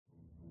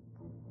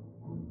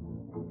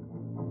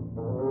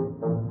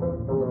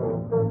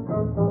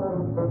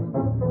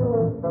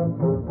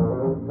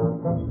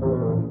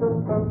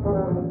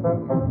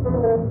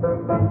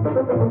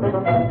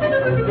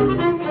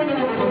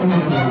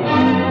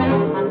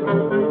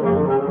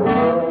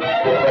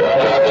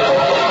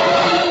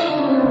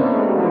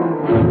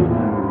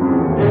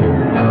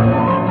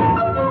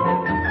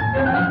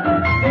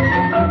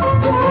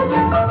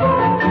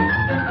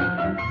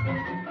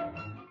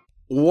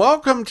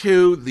Welcome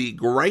to the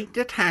Great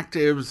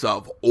Detectives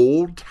of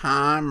Old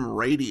Time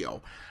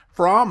Radio.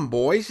 From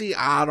Boise,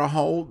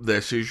 Idaho,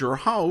 this is your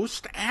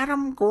host,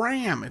 Adam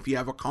Graham. If you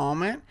have a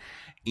comment,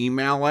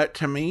 email it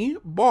to me,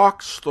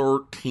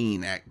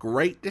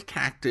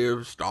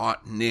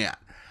 box13@greatdetectives.net.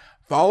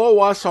 Follow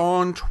us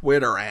on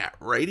Twitter at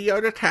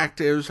Radio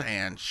Detectives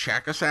and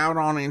check us out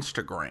on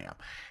Instagram,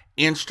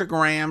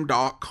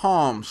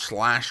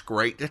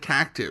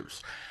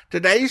 instagram.com/greatdetectives.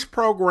 Today's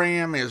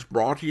program is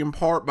brought to you in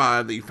part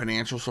by the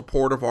financial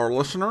support of our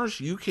listeners.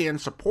 You can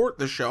support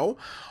the show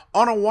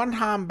on a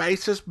one-time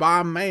basis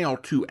by mail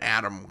to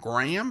Adam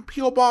Graham,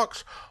 P.O.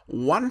 Box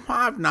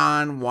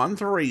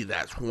 15913.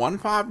 That's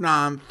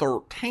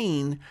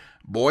 15913,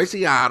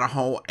 Boise,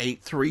 Idaho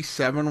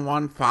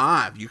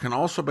 83715. You can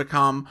also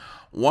become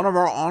one of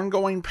our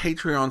ongoing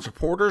Patreon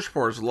supporters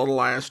for as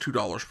little as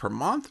 $2 per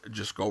month.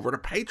 Just go over to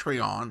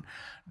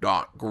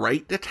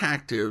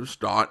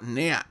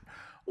patreon.greatdetectives.net.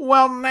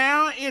 Well,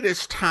 now it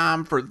is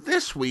time for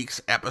this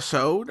week's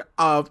episode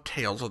of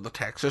Tales of the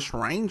Texas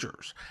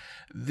Rangers.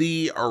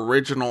 The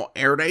original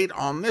air date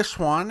on this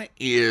one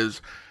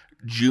is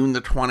June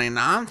the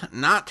 29th,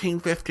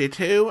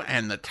 1952,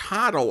 and the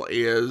title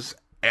is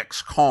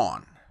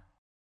Ex-Con.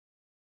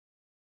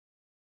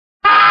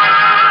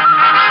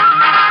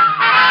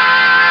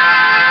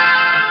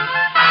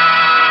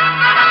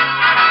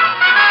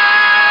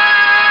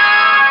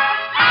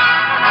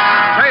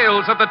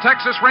 Of the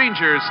Texas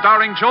Rangers,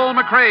 starring Joel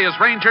McCrea as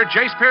Ranger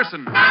Jace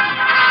Pearson.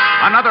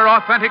 Another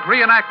authentic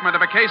reenactment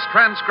of a case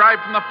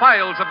transcribed from the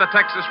files of the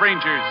Texas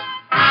Rangers.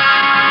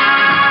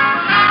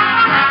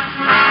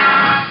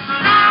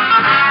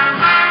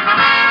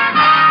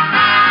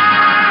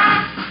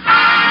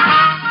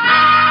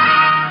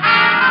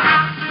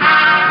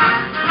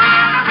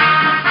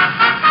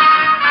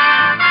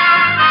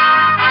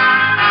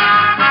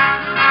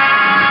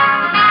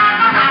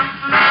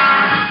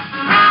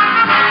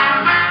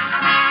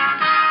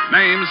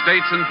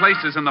 Dates and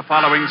places in the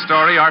following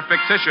story are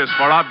fictitious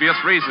for obvious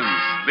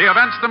reasons. The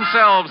events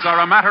themselves are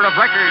a matter of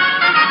record.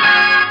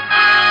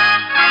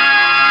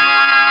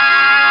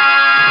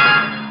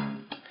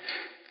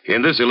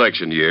 In this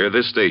election year,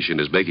 this station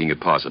is making it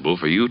possible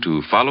for you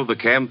to follow the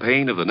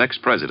campaign of the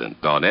next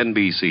president on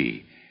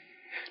NBC.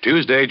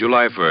 Tuesday,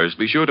 July 1st,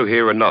 be sure to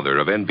hear another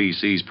of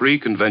NBC's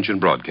pre-convention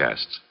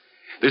broadcasts.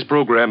 This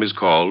program is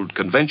called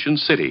Convention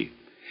City.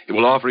 It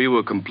will offer you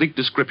a complete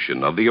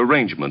description of the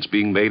arrangements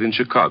being made in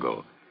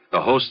Chicago,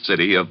 the host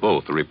city of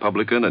both the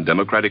Republican and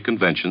Democratic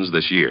conventions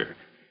this year.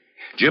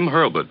 Jim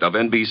Hurlbut of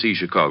NBC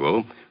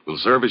Chicago will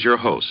serve as your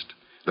host.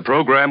 The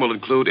program will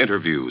include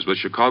interviews with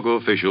Chicago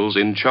officials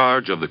in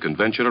charge of the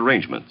convention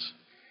arrangements.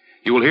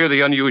 You will hear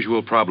the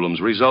unusual problems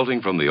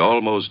resulting from the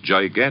almost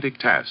gigantic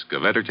task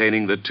of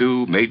entertaining the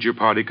two major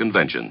party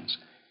conventions.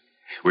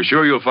 We're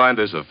sure you'll find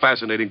this a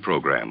fascinating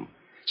program.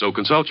 So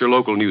consult your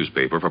local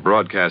newspaper for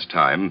broadcast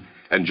time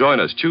and join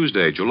us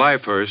Tuesday, July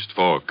 1st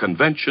for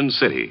Convention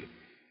City.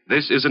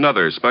 This is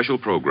another special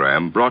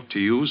program brought to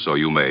you so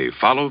you may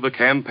follow the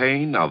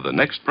campaign of the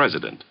next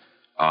president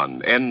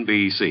on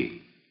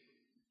NBC.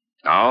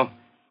 Now,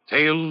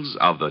 Tales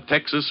of the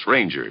Texas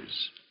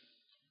Rangers.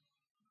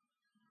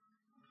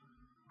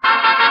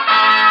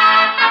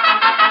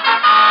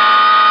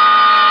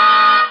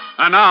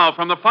 And now,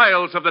 from the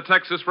files of the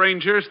Texas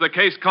Rangers, the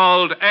case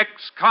called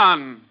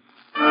Ex-Con.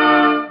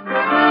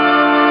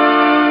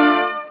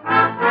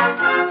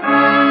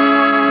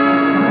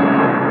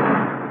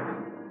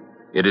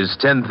 It is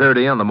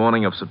 10:30 on the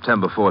morning of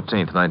September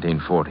 14th,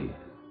 1940.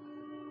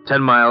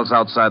 10 miles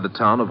outside the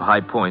town of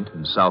High Point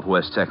in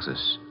southwest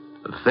Texas,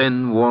 a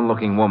thin,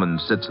 worn-looking woman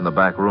sits in the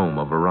back room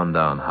of a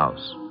rundown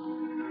house.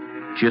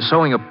 She is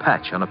sewing a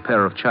patch on a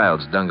pair of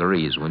child's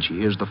dungarees when she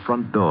hears the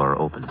front door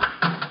open.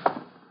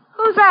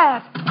 Who's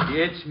that?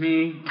 It's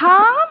me.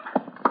 Tom?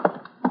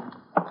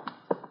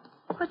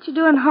 What you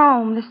doing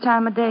home this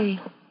time of day?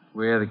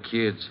 Where are the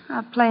kids?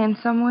 Out playing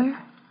somewhere.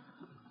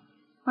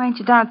 Why ain't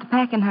you down at the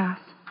packing house?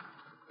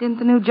 Didn't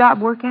the new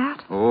job work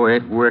out? Oh,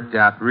 it worked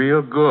out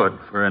real good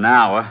for an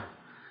hour.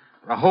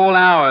 For a whole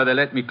hour, they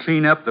let me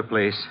clean up the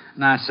place.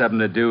 Nice of them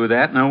to do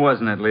that, now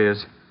wasn't it,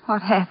 Liz?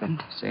 What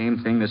happened? Same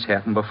thing that's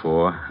happened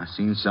before. I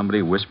seen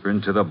somebody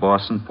whispering to the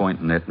boss and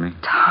pointing at me.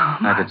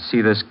 Tom. I could see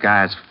this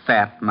guy's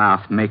fat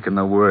mouth making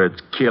the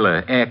words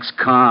killer,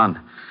 ex-con.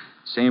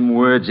 Same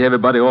words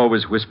everybody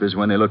always whispers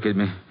when they look at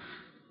me.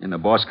 And the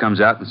boss comes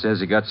out and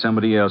says he got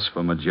somebody else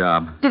for my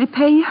job. Did he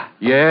pay you?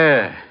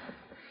 Yeah.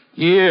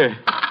 Here.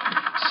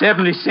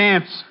 70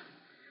 cents.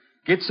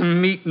 Get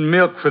some meat and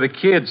milk for the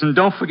kids, and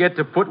don't forget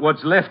to put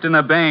what's left in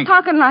the bank.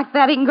 Talking like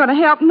that ain't gonna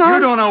help, no? You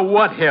don't know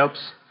what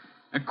helps.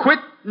 And quit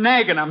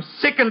nagging. I'm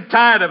sick and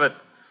tired of it.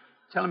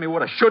 Telling me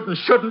what I should and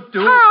shouldn't do.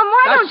 Tom,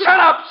 why don't you... Shut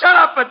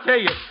up, I tell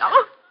you.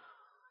 Oh.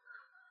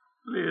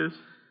 Liz.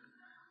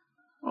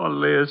 Oh,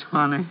 Liz,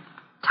 honey.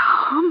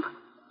 Tom?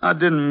 I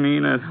didn't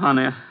mean it,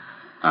 honey.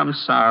 I'm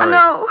sorry.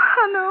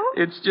 I know.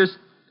 It's just...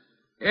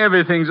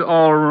 everything's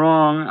all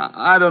wrong.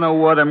 I don't know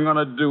what I'm going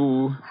to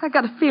do. I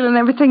got a feeling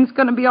everything's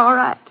going to be all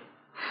right.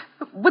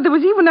 Well, there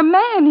was even a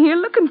man here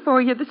looking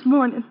for you this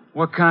morning.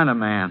 What kind of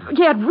man?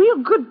 He had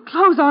real good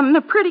clothes on and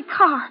a pretty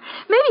car.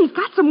 Maybe he's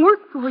got some work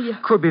for you.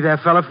 Could be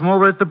that fella from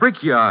over at the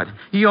brickyard.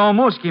 He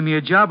almost gave me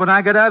a job when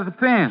I got out of the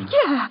pen.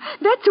 Yeah,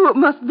 that's who it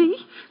must be.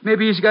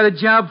 Maybe he's got a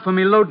job for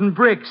me loading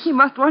bricks. He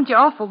must want you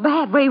awful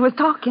bad way he was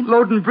talking.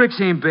 Loading bricks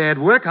ain't bad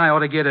work. I ought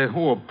to get a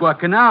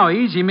buck an hour,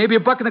 easy, maybe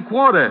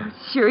 $1.25.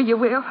 Sure you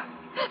will.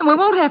 And we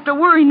won't have to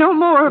worry no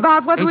more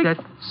about whether Ain't that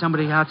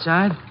somebody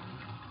outside?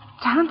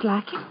 Sounds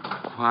like it.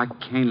 Oh, I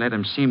can't let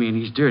him see me in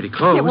these dirty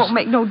clothes. It won't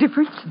make no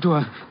difference. Do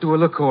I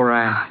look all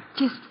right?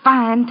 Just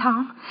fine,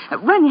 Tom.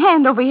 Run your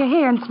hand over your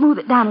hair and smooth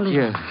it down a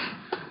little. Yeah.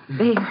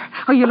 There.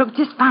 Oh, you look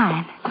just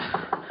fine.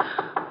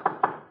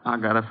 I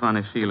got a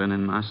funny feeling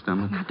in my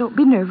stomach. Now, don't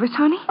be nervous,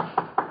 honey.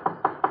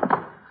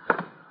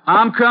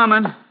 I'm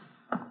coming.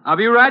 I'll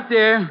be right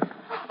there.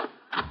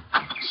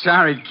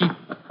 Sorry to keep...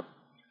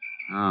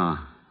 Oh,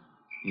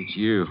 it's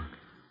you.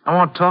 I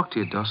want to talk to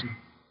you, Dawson.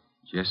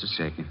 Just a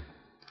second.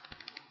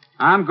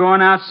 I'm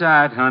going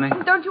outside, honey.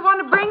 Don't you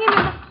want to bring him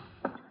in?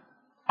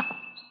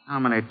 How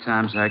many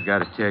times I got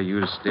to tell you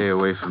to stay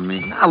away from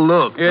me? Now,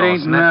 look, It ain't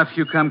Dawson, enough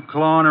you come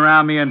clawing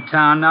around me in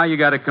town. Now you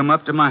got to come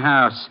up to my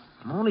house.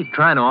 I'm only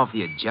trying to offer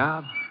you a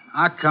job.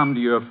 I come to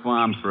your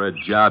farm for a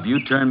job.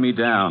 You turned me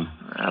down.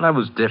 Well, that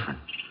was different.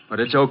 But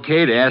it's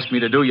okay to ask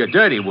me to do your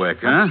dirty work,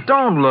 huh?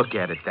 Don't look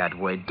at it that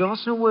way,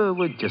 Dawson.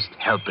 We're just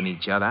helping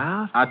each other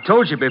out. I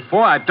told you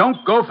before, I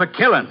don't go for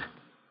killing.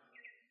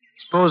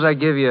 Suppose I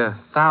give you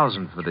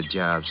 1,000 for the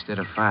job instead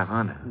of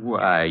 500.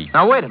 Why?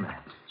 Now, wait a minute.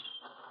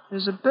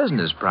 There's a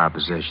business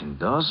proposition,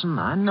 Dawson.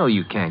 I know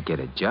you can't get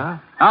a job.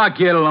 I'll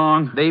get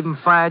along. They even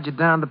fired you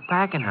down the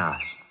packing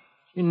house.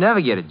 You never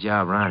get a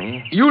job around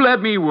here. You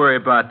let me worry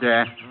about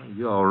that. Well,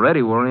 you're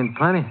already worrying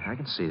plenty. I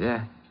can see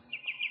that.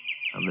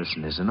 Now,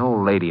 listen, there's an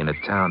old lady in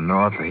a town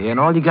north of here, and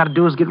all you got to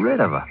do is get rid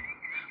of her.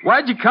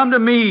 Why'd you come to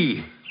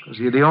me? Because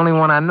you're the only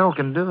one I know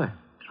can do it.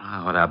 I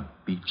ought to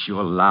beat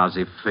your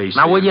lousy face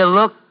Now, in. will you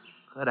look?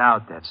 Cut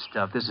out that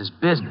stuff. This is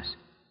business.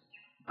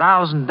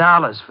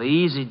 $1,000 for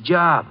easy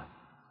job.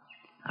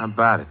 How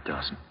about it,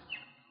 Dawson?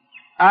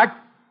 All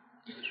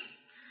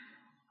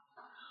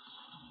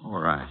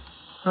right.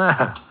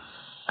 Well,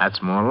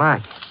 that's more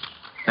like it.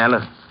 Now,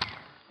 look.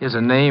 Here's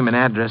a name and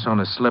address on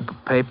a slip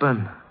of paper,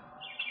 and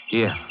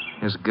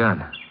here's a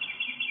gun.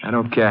 I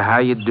don't care how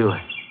you do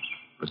it,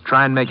 but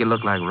try and make it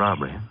look like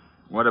robbery.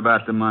 What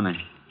about the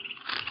money?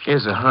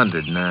 Here's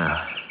 100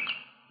 now.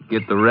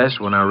 Get the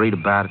rest when I read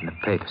about it in the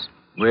papers.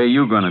 Where are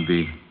you going to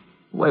be?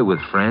 Away with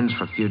friends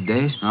for a few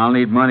days. I'll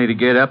need money to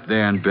get up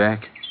there and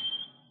back.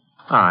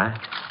 All right.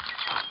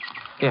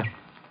 Here.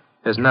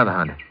 There's another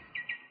 100.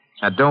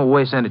 Now, don't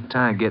waste any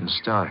time getting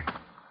started.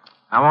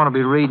 I want to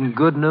be reading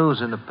good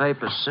news in the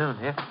papers soon,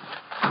 here.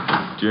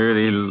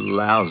 Dirty,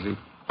 lousy.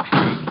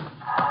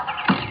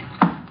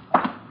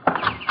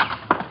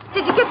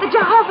 Did you get the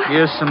job?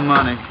 Here's some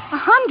money.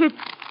 100?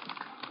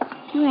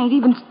 You ain't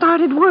even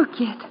started work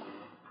yet.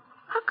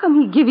 How come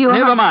he give you a...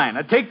 Never mind.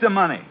 I take the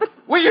money.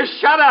 Will you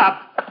shut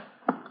up?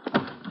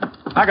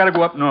 I got to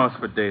go up north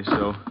for a day,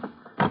 so.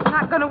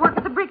 Not going to work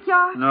at the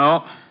brickyard?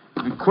 No.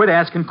 And quit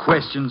asking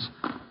questions.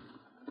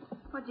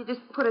 What'd you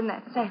just put in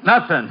that sack?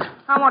 Nothing.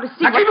 I want to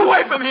see Now keep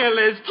away from here,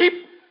 Liz.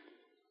 Keep.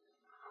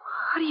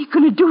 What are you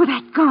going to do with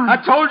that gun?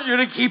 I told you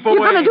to keep away.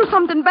 You're going to do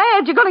something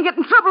bad. You're going to get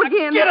in trouble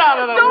again. Get out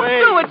of the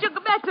way. Don't do it. You'll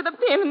go back to the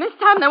pen, and this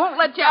time they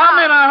won't let you out. I'm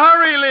in a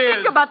hurry,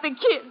 Liz. Think about the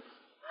kids.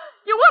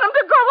 You want them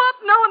to grow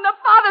up knowing their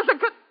fathers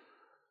are...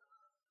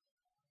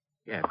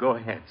 Yeah, go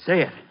ahead.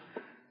 Say it.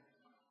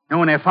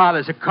 Knowing their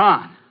father's a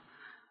con.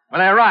 Well,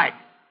 they're right.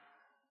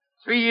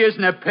 3 years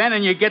in a pen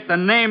and you get the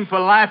name for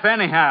life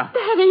anyhow.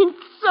 That ain't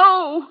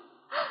so.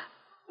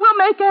 We'll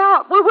make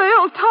out. We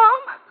will, Tom.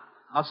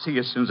 I'll see you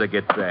as soon as I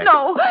get back.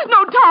 No,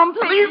 Tom,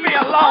 please. Leave me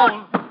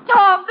alone.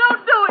 Tom,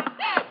 don't do it.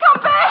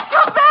 Come back,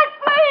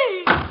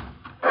 please.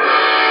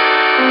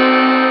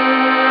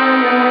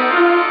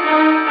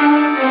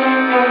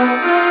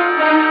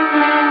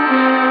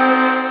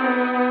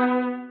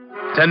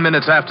 10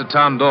 minutes after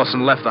Tom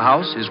Dawson left the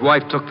house, his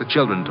wife took the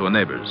children to a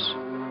neighbor's.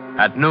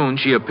 At noon,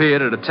 she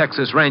appeared at a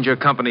Texas Ranger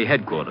Company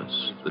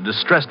headquarters. The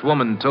distressed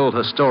woman told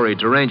her story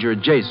to Ranger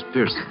Jace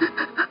Pearson.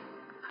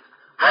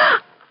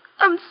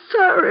 I'm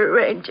sorry,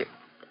 Ranger.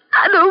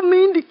 I don't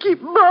mean to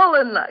keep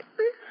bawling like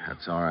this.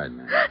 That's all right,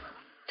 man.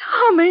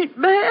 Tom ain't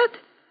bad.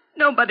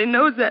 Nobody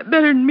knows that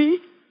better than me.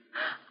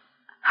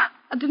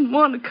 I didn't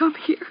want to come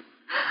here.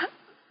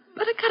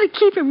 But I gotta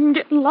keep him from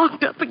getting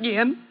locked up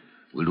again.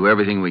 We'll do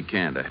everything we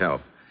can to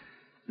help.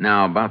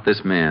 Now, about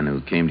this man who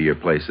came to your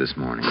place this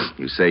morning.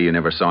 You say you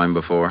never saw him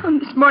before?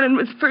 This morning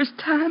was the first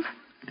time.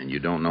 And you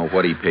don't know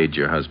what he paid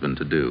your husband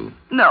to do?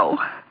 No.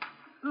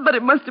 But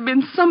it must have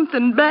been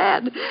something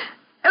bad.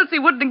 Else he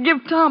wouldn't have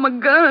given Tom a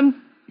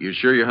gun. You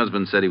sure your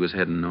husband said he was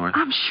heading north?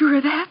 I'm sure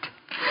of that.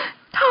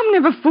 Tom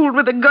never fooled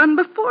with a gun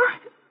before.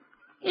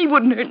 He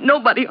wouldn't hurt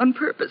nobody on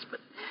purpose, but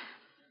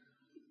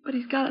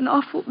he's got an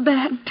awful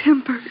bad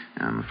temper.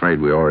 I'm afraid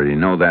we already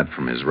know that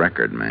from his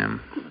record, ma'am.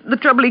 The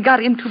trouble he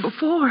got into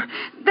before,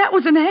 that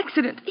was an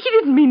accident. He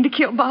didn't mean to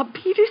kill Bob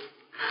Peters.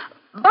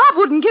 Bob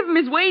wouldn't give him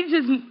his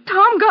wages, and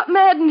Tom got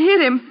mad and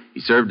hit him. He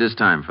served his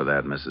time for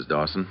that, Mrs.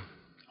 Dawson.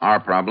 Our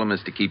problem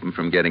is to keep him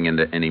from getting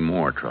into any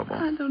more trouble.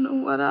 I don't know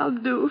what I'll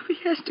do if he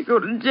has to go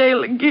to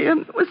jail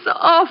again. It was so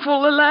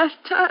awful the last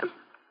time.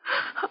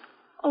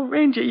 Oh,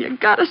 Ranger, you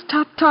gotta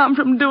stop Tom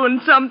from doing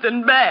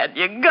something bad.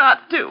 You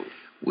got to.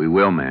 We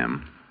will,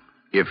 ma'am,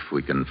 if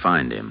we can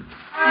find him.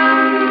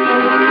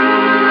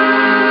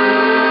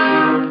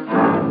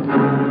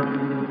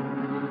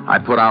 I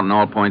put out an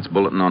all-points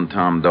bulletin on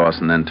Tom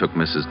Dawson, then took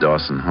Mrs.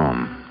 Dawson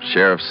home.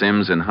 Sheriff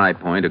Sims in High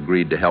Point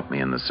agreed to help me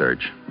in the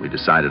search. We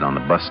decided on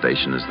the bus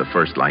station as the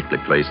first likely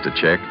place to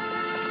check.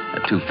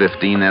 At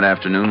 2:15 that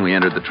afternoon, we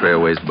entered the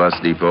Trailways bus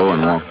depot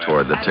and walked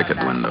toward the ticket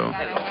window.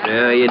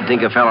 Yeah, you'd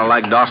think a fellow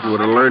like Dawson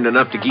would have learned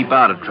enough to keep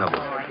out of trouble.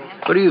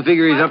 What do you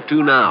figure he's up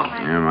to now?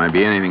 Yeah, might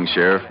be anything,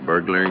 Sheriff.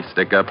 Burglary,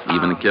 stick-up,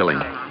 even a killing.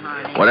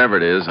 Whatever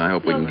it is, I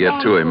hope we can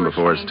get to him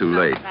before it's too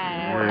late.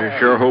 I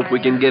sure hope we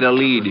can get a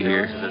lead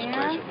here.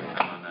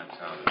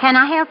 Can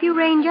I help you,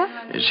 Ranger?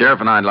 Sheriff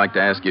and I'd like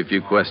to ask you a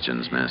few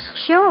questions, miss.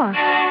 Sure.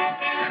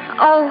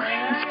 Oh,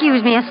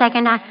 excuse me a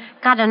second. I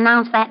got to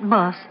announce that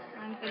bus.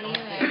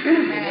 Bus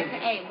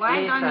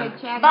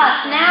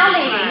now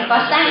leaving for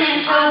San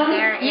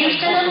Antonio,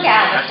 Houston, and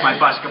Galveston. That's my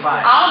bus.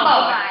 Goodbye. All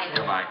aboard.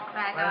 Goodbye.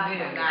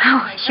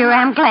 Oh, sure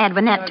am glad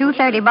when that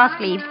 2:30 bus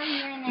leaves.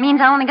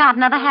 Means I only got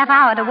another half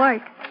hour to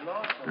work.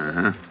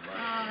 Uh-huh.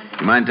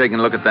 You mind taking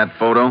a look at that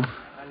photo?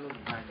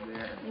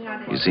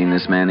 You seen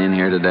this man in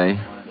here today?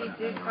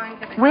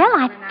 Well,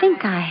 I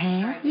think I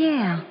have,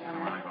 yeah.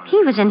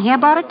 He was in here,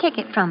 bought a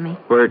ticket from me.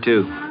 Where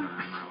to?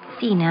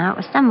 See now, it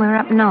was somewhere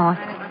up north.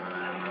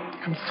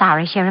 I'm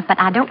sorry, Sheriff, but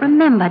I don't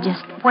remember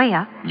just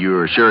where.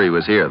 You're sure he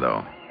was here,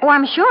 though? Oh,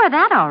 I'm sure of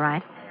that, all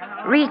right.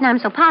 The reason I'm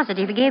so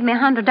positive, he gave me a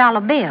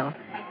 $100 bill.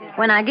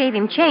 When I gave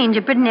him change,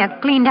 it pretty near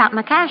cleaned out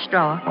my cash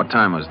drawer. What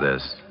time was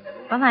this?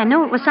 Well, I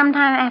know it was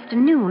sometime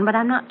afternoon, but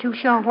I'm not too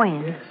sure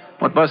when.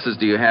 What buses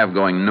do you have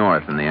going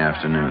north in the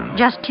afternoon?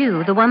 Just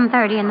two, the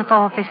 1:30 and the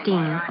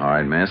 4:15. All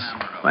right, miss.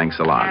 Thanks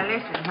a lot.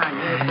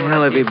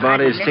 Well, if he bought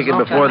his ticket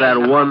before that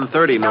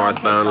 1:30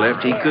 northbound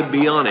left, he could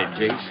be on it,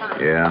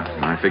 Jace. Yeah,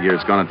 I figure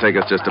it's going to take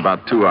us just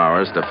about 2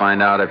 hours to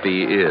find out if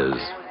he is.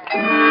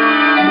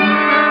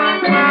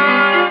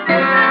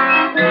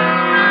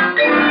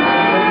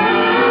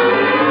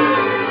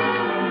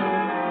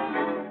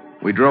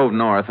 We drove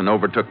north and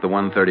overtook the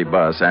 1:30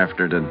 bus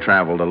after it had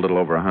traveled a little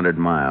over 100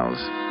 miles.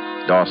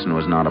 Dawson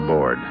was not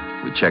aboard.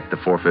 We checked the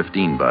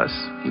 4:15 bus.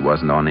 He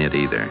wasn't on it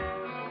either.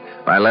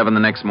 By 11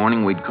 the next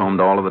morning, we'd combed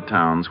all of the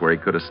towns where he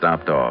could have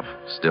stopped off.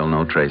 Still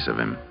no trace of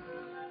him.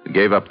 We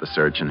gave up the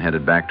search and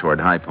headed back toward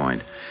High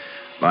Point.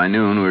 By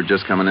noon, we were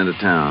just coming into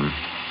town.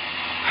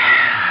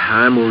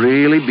 I'm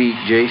really beat,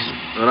 Jason.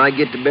 When I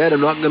get to bed,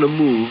 I'm not going to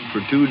move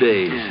for 2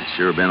 days. It's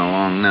sure been a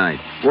long night.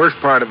 Worst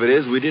part of it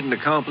is we didn't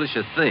accomplish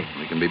a thing.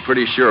 We can be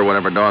pretty sure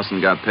whatever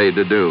Dawson got paid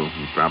to do,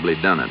 he's probably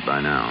done it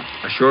by now.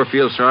 I sure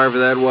feel sorry for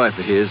that wife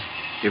of his.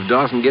 If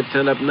Dawson gets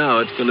sent up now,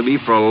 it's going to be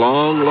for a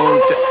long,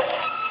 long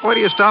time. What are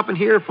you stopping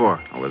here for?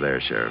 Over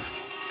there, Sheriff.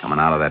 Coming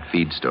out of that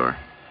feed store.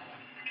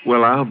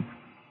 Well,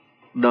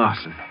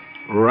 Dawson.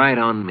 Right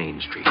on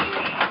Main Street.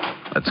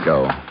 Let's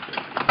go.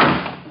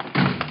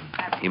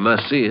 He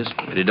must see us,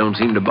 but it don't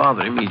seem to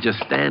bother him. He's just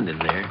standing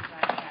there.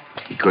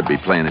 He could be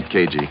playing it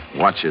cagey.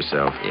 Watch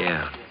yourself.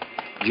 Yeah.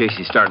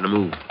 JC's starting to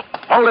move.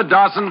 Hold it,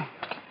 Dawson.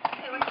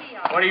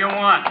 What do you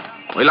want?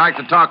 We'd like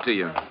to talk to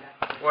you.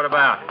 What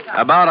about?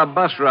 About a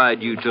bus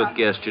ride you took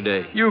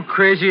yesterday. You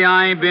crazy?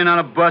 I ain't been on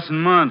a bus in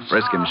months.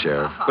 Frisk him,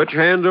 Sheriff. Put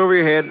your hands over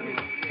your head.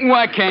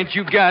 Why can't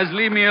you guys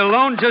leave me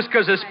alone just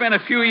because I spent a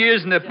few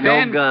years in the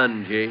pen? No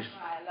gun, Jace.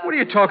 What are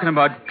you talking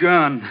about,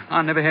 gun?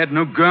 I never had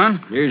no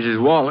gun. Here's his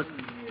wallet.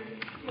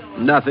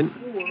 Nothing.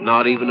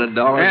 Not even a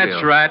dollar bill.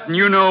 That's right, and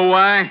you know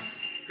why?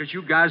 Because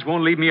you guys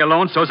won't leave me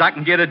alone so as I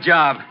can get a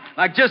job.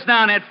 Like just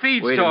now in that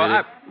feed Wait store. a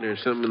minute.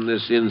 There's something in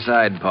this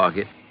inside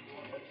pocket.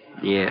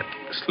 Yeah,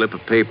 a slip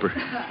of paper.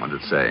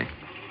 What'd it say?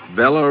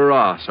 Bella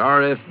Ross,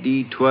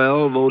 RFD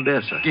 12,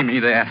 Odessa. Give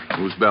me that.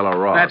 Who's Bella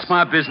Ross? That's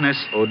my business.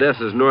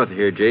 Odessa's north of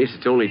here, Jace.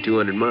 It's only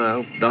 200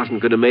 miles. Dawson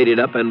could have made it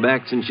up and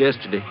back since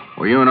yesterday.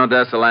 Were you in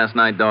Odessa last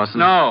night, Dawson?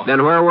 No.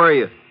 Then where were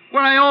you?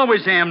 Where I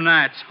always am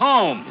nights.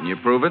 Home. Can you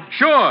prove it?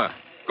 Sure.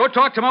 Go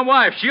talk to my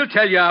wife. She'll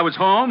tell you I was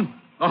home.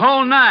 The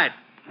whole night.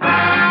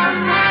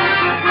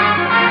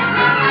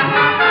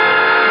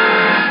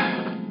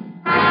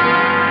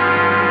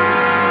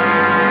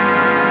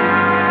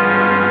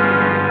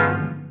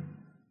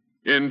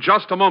 In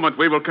just a moment,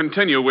 we will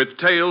continue with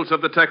Tales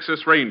of the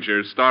Texas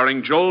Rangers,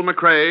 starring Joel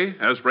McCrea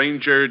as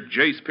Ranger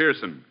Jace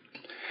Pearson.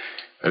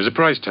 There's a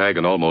price tag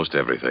on almost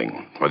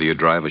everything. Whether you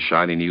drive a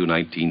shiny new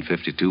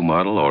 1952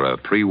 model or a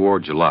pre-war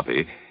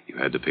jalopy, you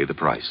had to pay the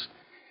price.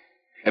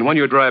 And when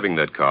you're driving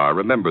that car,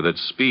 remember that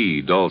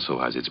speed also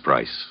has its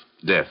price.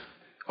 Death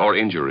or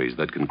injuries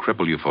that can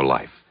cripple you for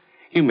life.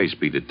 You may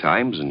speed at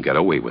times and get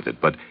away with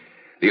it, but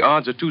the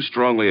odds are too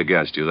strongly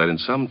against you that in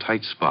some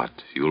tight spot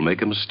you'll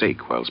make a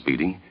mistake while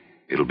speeding.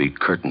 It'll be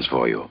curtains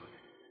for you.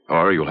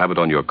 Or you'll have it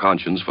on your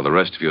conscience for the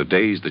rest of your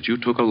days that you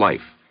took a life,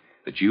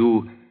 that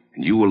you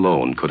and you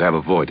alone could have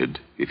avoided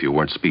if you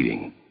weren't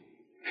speeding.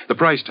 The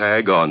price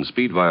tag on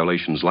speed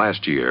violations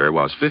last year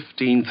was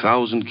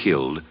 15,000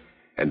 killed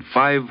and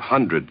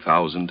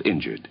 500,000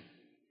 injured.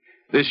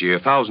 This year,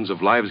 thousands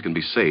of lives can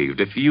be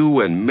saved if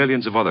you and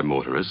millions of other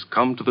motorists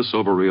come to the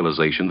sober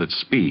realization that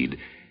speed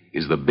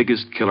is the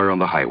biggest killer on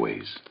the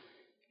highways.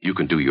 You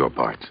can do your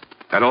part.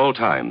 At all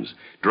times,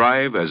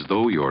 drive as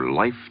though your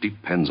life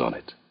depends on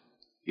it.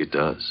 It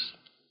does.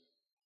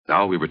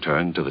 Now we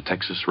return to the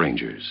Texas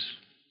Rangers.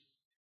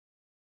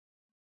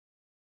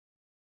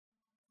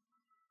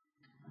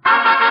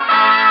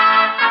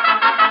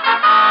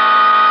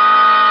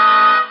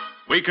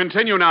 We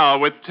continue now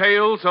with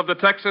Tales of the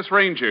Texas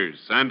Rangers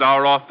and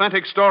our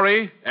authentic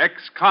story,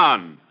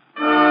 Ex-Con.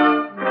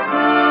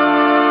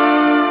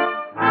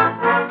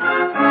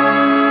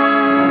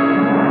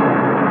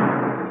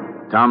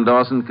 Tom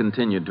Dawson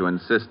continued to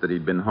insist that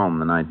he'd been home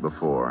the night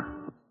before.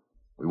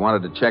 We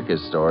wanted to check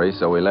his story,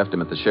 so we left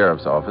him at the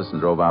sheriff's office and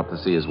drove out to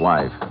see his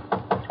wife.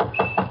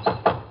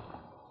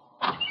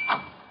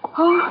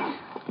 Oh,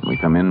 Can we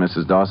come in,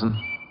 Mrs. Dawson?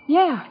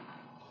 yeah.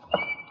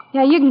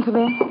 Yeah, you can come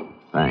in.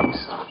 Thanks.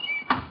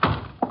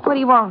 What do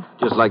you want?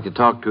 Just like to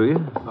talk to you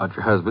about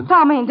your husband.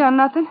 Tom ain't done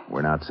nothing.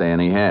 We're not saying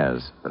he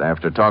has, but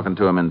after talking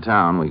to him in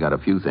town, we got a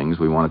few things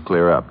we want to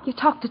clear up. You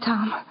talk to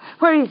Tom.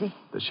 Where is he?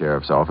 The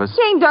sheriff's office.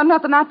 He ain't done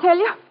nothing, I tell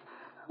you.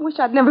 I wish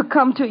I'd never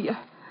come to you.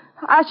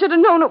 I should have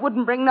known it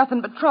wouldn't bring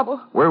nothing but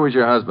trouble. Where was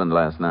your husband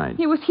last night?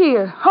 He was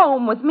here,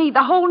 home with me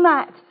the whole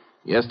night.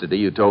 Yesterday,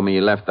 you told me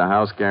he left the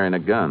house carrying a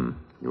gun.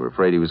 You were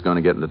afraid he was going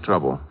to get into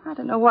trouble. I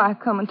don't know why I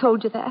come and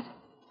told you that.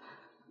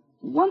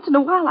 Once in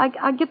a while,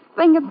 I get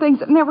thinking things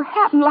that never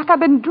happened, like I've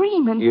been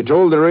dreaming. You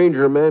told the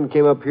ranger a man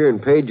came up here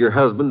and paid your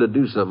husband to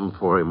do something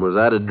for him. Was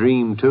that a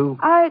dream, too?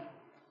 I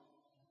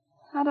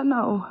don't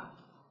know.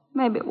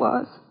 Maybe it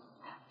was.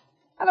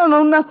 I don't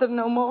know nothing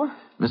no more.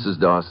 Mrs.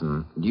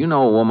 Dawson, do you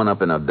know a woman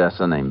up in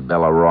Odessa named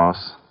Bella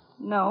Ross?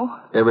 No.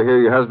 Ever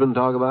hear your husband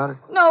talk about her?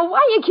 No,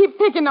 why you keep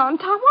picking on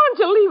Tom? Why don't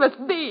you leave us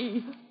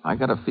be? I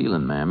got a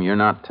feeling, ma'am, you're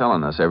not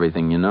telling us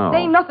everything you know. There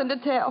ain't nothing to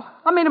tell.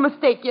 I made a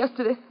mistake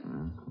yesterday.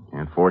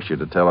 Can't force you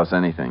to tell us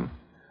anything.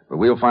 But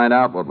we'll find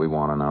out what we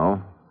want to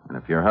know.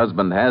 And if your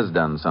husband has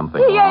done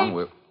something wrong,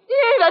 we'll... He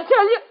ain't, I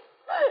tell you.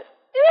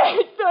 He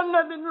ain't done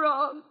nothing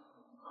wrong.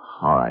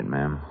 All right,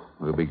 ma'am.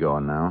 We'll be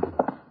going now.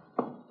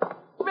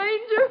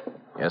 Ranger?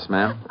 Yes,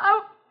 ma'am?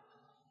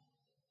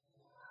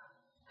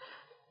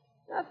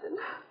 Nothing.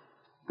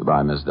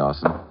 Goodbye, Miss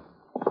Dawson.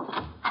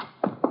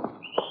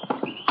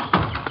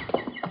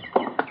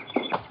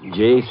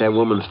 Jace, that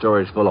woman's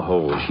story's full of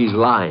holes. She's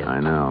lying. I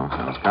know.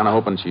 I was kind of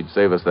hoping she'd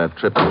save us that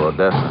trip to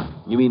Odessa.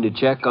 You mean to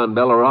check on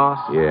Bella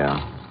Ross? Yeah.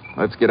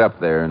 Let's get up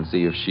there and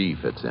see if she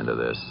fits into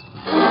this.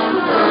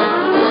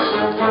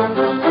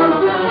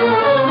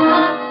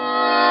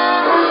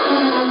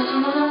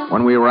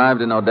 When we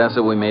arrived in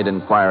Odessa, we made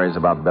inquiries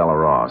about Bella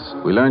Ross.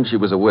 We learned she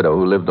was a widow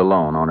who lived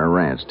alone on her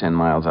ranch 10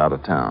 miles out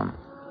of town.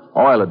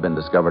 Oil had been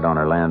discovered on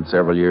her land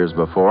several years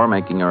before,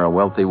 making her a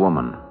wealthy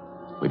woman.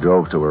 We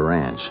drove to her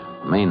ranch.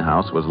 The main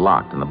house was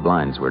locked and the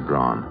blinds were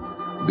drawn.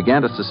 We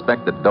began to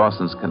suspect that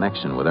Dawson's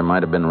connection with her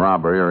might have been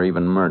robbery or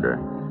even murder.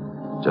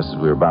 Just as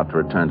we were about to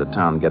return to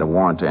town and get a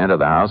warrant to enter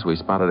the house, we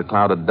spotted a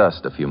cloud of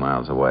dust a few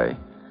miles away.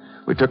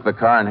 We took the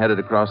car and headed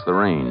across the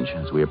range.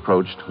 As we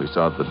approached, we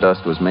saw that the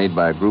dust was made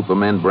by a group of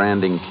men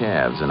branding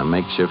calves in a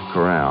makeshift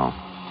corral.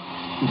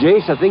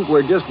 Jace, I think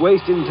we're just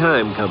wasting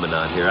time coming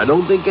out here. I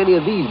don't think any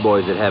of these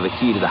boys would have a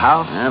key to the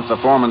house. If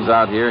the foreman's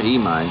out here, he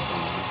might.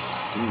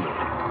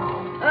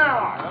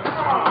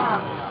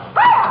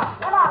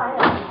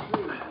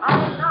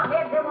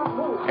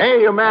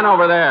 Hey, you men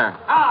over there.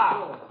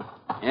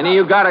 Any of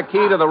you got a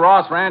key to the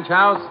Ross Ranch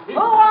house? Who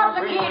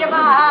wants the key to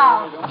my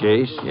house?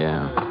 Jace?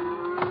 Yeah.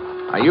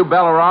 Are you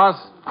Bella Ross?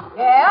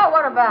 Yeah,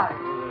 what about it?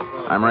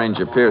 I'm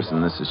Ranger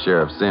Pearson. This is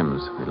Sheriff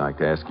Sims. We'd like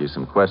to ask you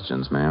some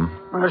questions, ma'am.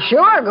 Well,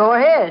 sure, go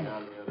ahead.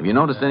 Have you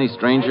noticed any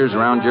strangers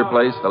around your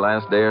place the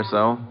last day or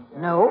so?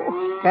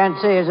 No, can't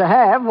say as I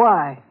have.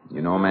 Why?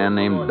 You know a man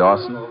named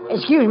Dawson?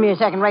 Excuse me a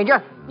second, Ranger.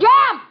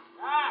 Jim!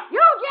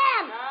 You,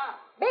 Jim!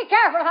 Be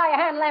careful how you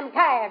handle them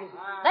calves.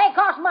 They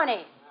cost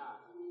money.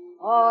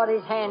 Oh,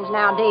 these hands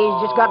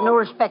nowadays just got no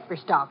respect for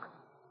stock.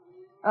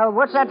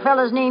 What's that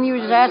fella's name you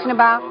was asking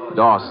about?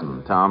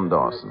 Dawson, Tom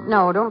Dawson.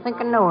 No, don't think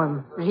I know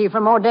him. Is he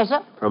from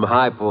Odessa? From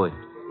High Point.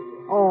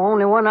 Oh,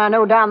 only one I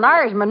know down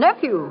there is my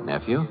nephew.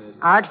 Nephew?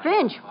 Art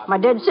Finch, my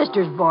dead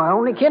sister's boy.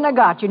 Only kin I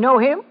got. You know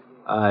him?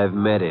 I've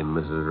met him,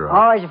 Mrs. Ross.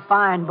 Oh, he's a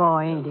fine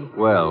boy, ain't he?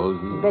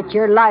 Well, Bet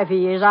your life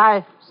he is.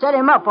 I set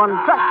him up on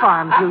a truck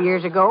farm a few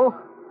years ago.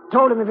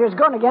 Told him if he was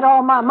going to get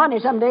all my money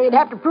someday, he'd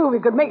have to prove he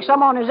could make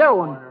some on his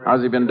own.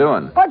 How's he been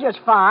doing? Well, just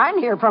fine.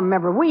 Hear from him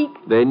every week.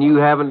 Then you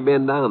haven't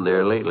been down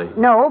there lately.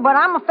 No, but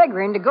I'm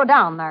a-figuring to go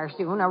down there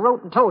soon. I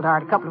wrote and told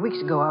Art a couple of weeks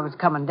ago I was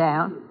coming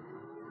down.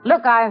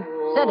 Look, I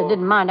said I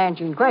didn't mind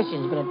answering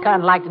questions, but I'd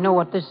kind of like to know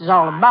what this is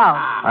all about.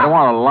 I don't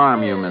want to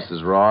alarm you,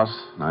 Mrs. Ross.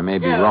 I may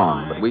be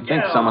wrong, but we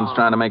think someone's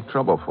trying to make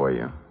trouble for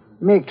you.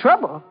 Make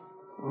trouble?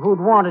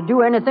 Who'd want to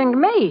do anything to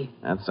me?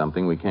 That's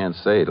something we can't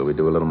say till we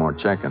do a little more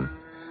checking.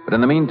 But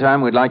in the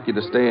meantime, we'd like you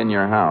to stay in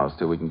your house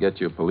till we can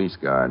get you a police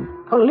guard.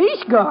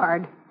 Police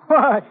guard?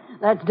 Why,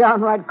 that's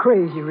downright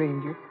crazy,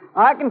 Ranger.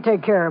 I can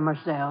take care of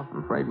myself.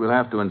 I'm afraid we'll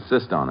have to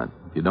insist on it.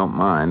 If you don't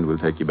mind, we'll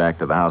take you back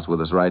to the house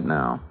with us right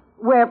now.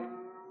 Well,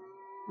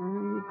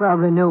 you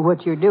probably know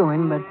what you're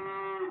doing, but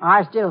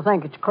I still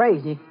think it's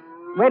crazy.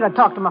 Wait till I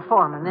talk to my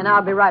foreman, then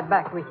I'll be right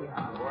back with you.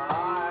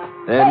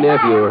 That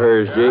nephew of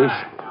hers,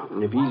 Jace.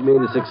 If he's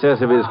made a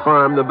success of his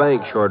farm, the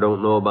bank sure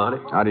don't know about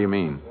it. How do you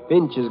mean?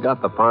 Finch has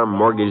got the farm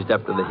mortgaged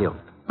up to the hilt.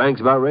 Bank's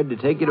about ready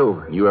to take it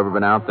over. You ever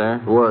been out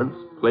there? Once.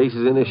 Place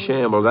is in a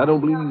shambles. I don't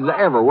believe he's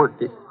ever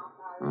worked it.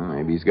 Well,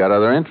 maybe he's got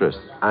other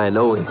interests. I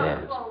know he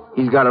has.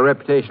 He's got a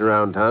reputation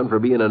around town for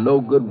being a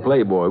no-good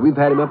playboy. We've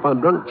had him up on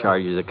drunk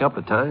charges a couple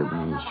of times.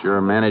 He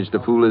sure managed to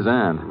fool his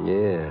aunt.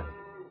 Yeah.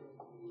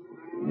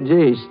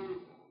 Jace,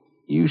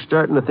 you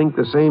starting to think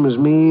the same as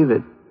me,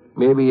 that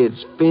maybe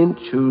it's Finch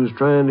who's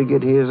trying to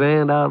get his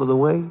aunt out of the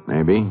way?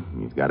 Maybe.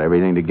 He's got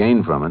everything to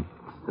gain from it.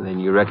 And then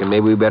you reckon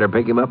maybe we better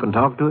pick him up and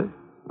talk to it?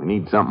 We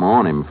need something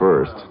on him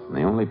first.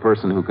 The only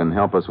person who can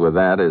help us with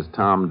that is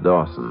Tom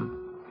Dawson.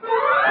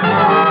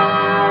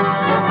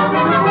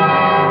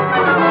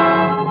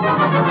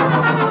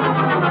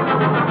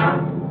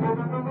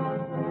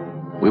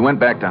 We went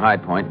back to High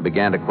Point and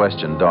began to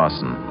question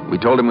Dawson. We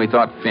told him we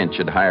thought Finch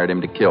had hired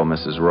him to kill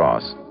Mrs.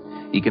 Ross.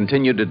 He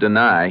continued to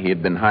deny he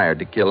had been hired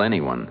to kill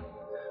anyone.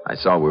 I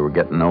saw we were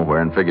getting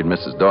nowhere and figured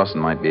Mrs. Dawson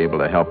might be able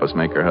to help us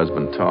make her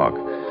husband talk.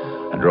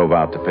 I drove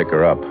out to pick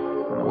her up.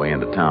 On the way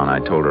into town, I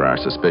told her our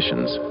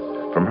suspicions.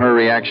 From her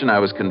reaction, I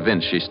was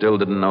convinced she still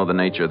didn't know the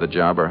nature of the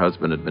job her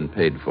husband had been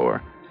paid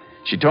for.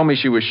 She told me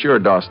she was sure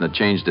Dawson had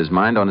changed his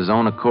mind on his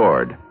own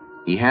accord.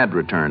 He had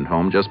returned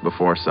home just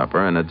before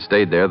supper and had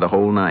stayed there the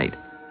whole night.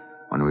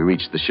 When we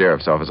reached the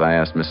sheriff's office, I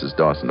asked Mrs.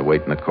 Dawson to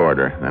wait in the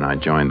corridor. Then I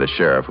joined the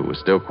sheriff, who was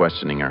still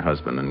questioning her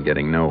husband and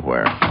getting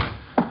nowhere.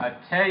 I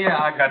tell you,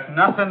 I got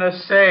nothing to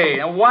say.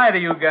 And why do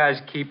you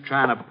guys keep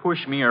trying to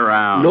push me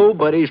around?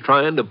 Nobody's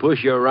trying to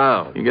push you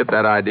around. You get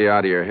that idea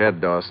out of your head,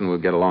 Dawson, we'll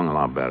get along a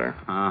lot better.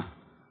 Huh?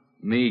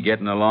 Me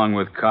getting along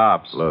with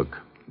cops. Look,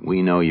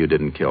 we know you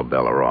didn't kill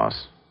Bella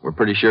Ross. We're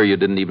pretty sure you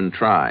didn't even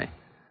try.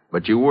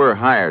 But you were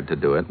hired to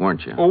do it,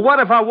 weren't you? Well, what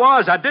if I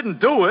was? I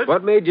didn't do it.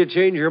 What made you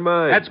change your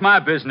mind? That's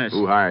my business.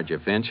 Who hired you,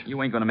 Finch? You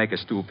ain't going to make a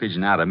stool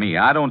pigeon out of me.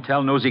 I don't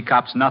tell nosy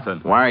cops nothing.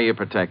 Why are you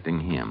protecting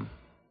him?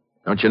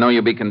 Don't you know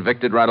you'll be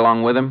convicted right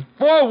along with him?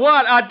 For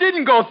what? I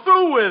didn't go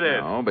through with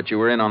it. No, but you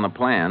were in on the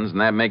plans,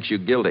 and that makes you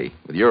guilty.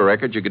 With your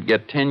record, you could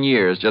get 10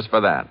 years just for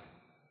that.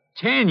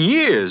 10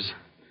 years?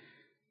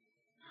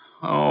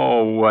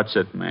 Oh, what's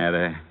it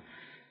matter?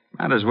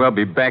 Might as well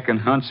be back in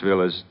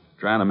Huntsville as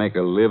trying to make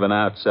a living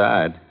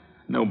outside.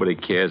 Nobody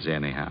cares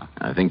anyhow.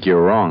 I think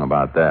you're wrong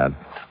about that.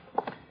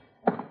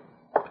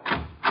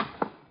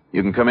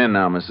 You can come in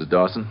now, Mrs.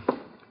 Dawson.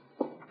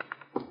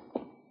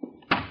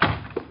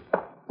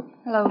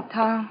 Hello,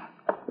 Tom.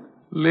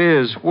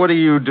 Liz, what are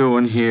you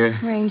doing here?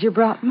 Ranger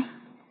brought me.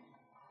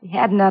 He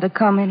hadn't ought to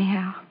come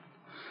anyhow.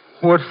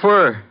 What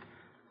for?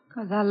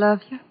 'Cause I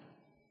love you.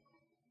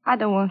 I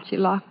don't want you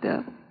locked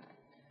up.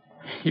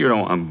 You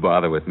don't want to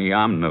bother with me.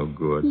 I'm no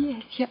good.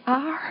 Yes, you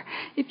are.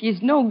 If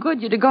you's no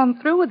good, you'd have gone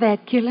through with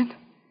that killing.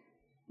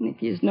 And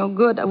if you's no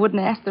good, I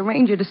wouldn't ask the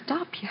ranger to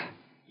stop you.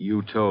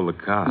 You told the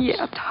cops.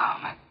 Yeah,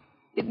 Tom.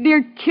 It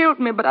near killed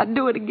me, but I'd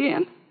do it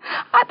again.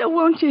 I don't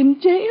want you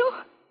in jail.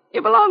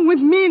 You belong with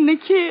me and the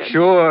kid.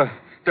 Sure.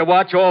 To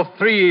watch all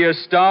three of you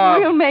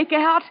starve. We'll make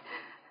out.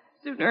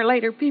 Sooner or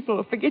later, people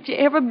will forget you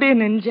ever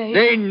been in jail.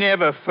 They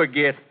never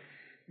forget.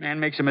 Man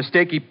makes a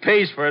mistake, he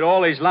pays for it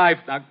all his life.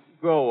 Now,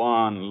 go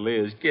on,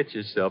 Liz. Get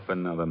yourself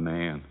another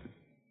man.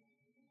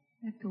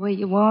 That's the way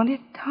you want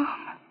it,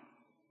 Tom?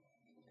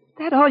 Is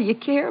that all you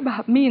care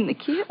about, me and the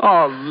kid?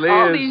 Oh, Liz.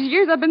 All these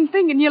years I've been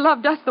thinking you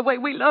loved us the way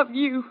we love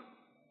you.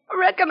 I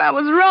reckon I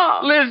was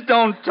wrong. Liz,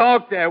 don't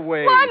talk that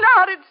way. Why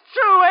not? It's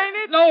true, ain't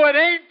it? No, it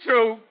ain't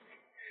true.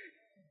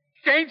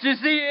 Can't you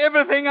see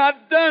everything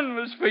I've done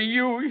was for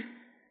you?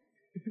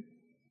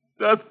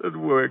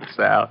 Nothing works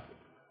out.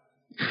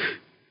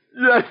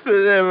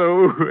 Nothing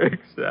ever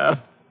works out.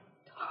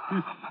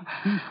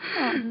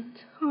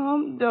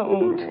 Tom,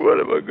 don't. What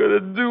am I going to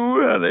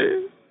do,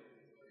 honey?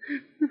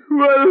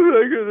 What am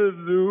I going to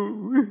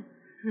do?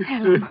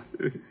 Tell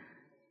them.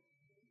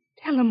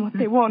 Tell them what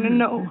they want to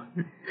know.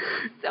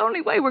 It's the only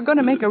way we're going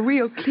to make a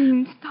real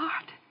clean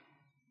start.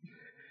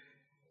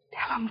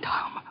 Tell them,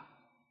 Tom.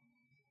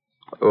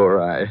 All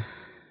right.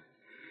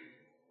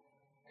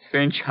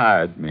 Finch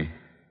hired me.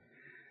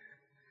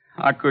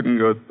 I couldn't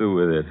go through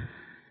with it.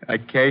 I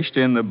cashed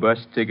in the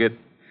bus ticket,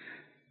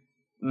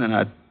 and then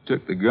I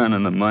took the gun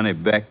and the money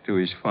back to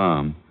his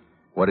farm.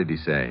 What did he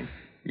say?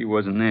 He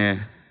wasn't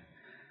there.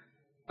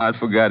 I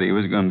forgot he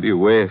was going to be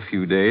away a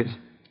few days.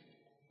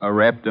 I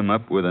wrapped him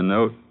up with a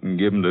note and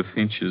gave him to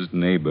Finch's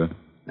neighbor.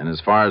 And as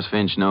far as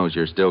Finch knows,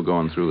 you're still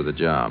going through with the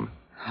job.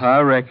 I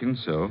reckon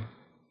so.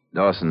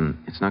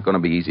 Dawson, it's not going to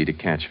be easy to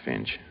catch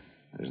Finch.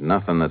 There's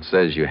nothing that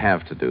says you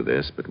have to do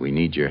this, but we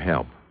need your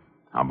help.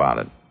 How about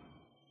it?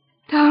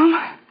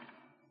 Tom?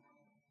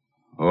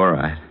 All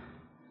right.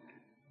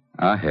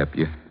 I'll help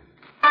you.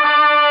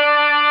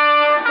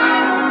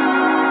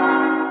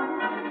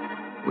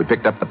 We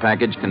picked up the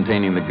package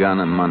containing the gun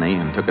and money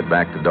and took it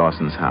back to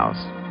Dawson's house.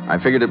 I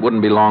figured it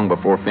wouldn't be long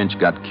before Finch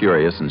got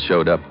curious and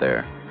showed up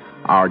there.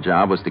 Our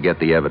job was to get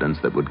the evidence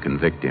that would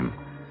convict him.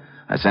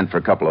 I sent for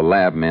a couple of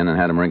lab men and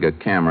had them rig a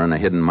camera and a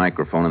hidden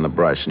microphone in the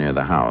brush near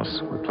the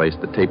house. We placed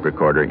the tape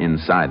recorder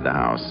inside the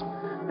house,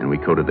 and we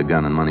coated the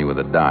gun and money with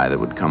a dye that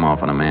would come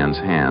off on a man's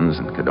hands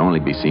and could only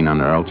be seen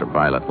under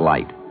ultraviolet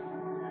light.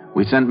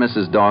 We sent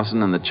Mrs.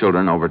 Dawson and the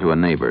children over to a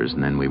neighbor's,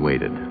 and then we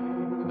waited.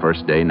 The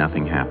first day,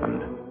 nothing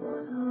happened.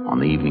 On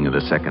the evening of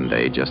the second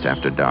day, just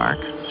after dark,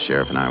 the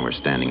sheriff and I were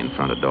standing in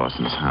front of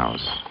Dawson's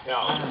house.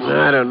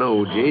 I don't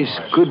know,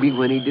 Jace. Could be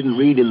when he didn't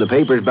read in the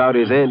papers about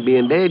his aunt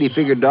being dead, he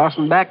figured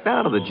Dawson backed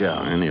out of the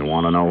job. And you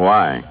want to know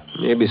why?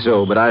 Maybe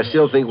so, but I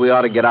still think we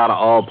ought to get out of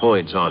all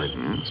points on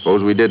him.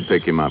 Suppose we did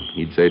pick him up.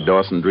 He'd say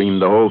Dawson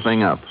dreamed the whole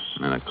thing up.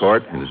 And in a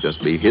court, it'd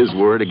just be his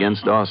word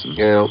against Dawson.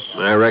 Well,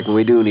 I reckon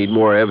we do need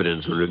more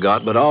evidence when we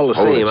got, but all the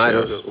same, I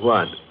don't know.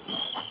 What?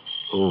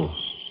 Oh,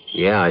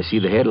 yeah, I see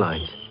the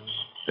headlines.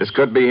 This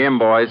could be him,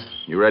 boys.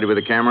 You ready with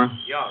the camera?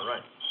 Yeah,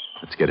 right.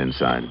 Let's get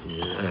inside.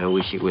 Yeah, I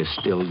wish it was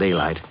still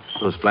daylight.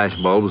 Those flash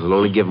bulbs will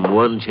only give them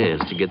one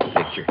chance to get the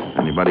picture.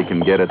 Anybody can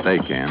get it, they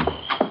can.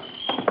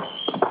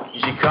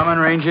 Is he coming,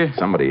 Ranger?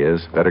 Somebody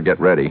is. Better get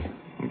ready.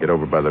 And get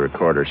over by the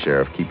recorder,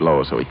 Sheriff. Keep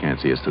low so he can't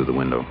see us through the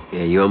window.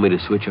 Yeah, you want me to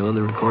switch on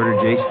the recorder,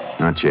 Jace?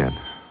 Not yet.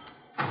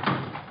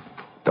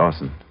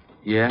 Dawson.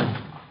 Yeah?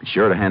 Be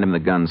sure to hand him the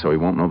gun so he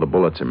won't know the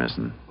bullets are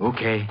missing.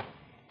 Okay.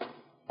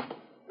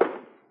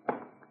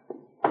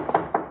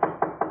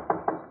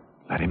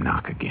 Let him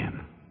knock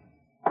again.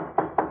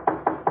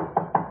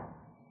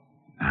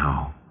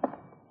 Now.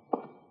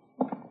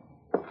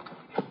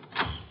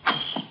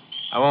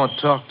 I won't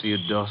talk to you,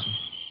 Dawson.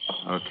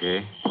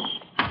 Okay.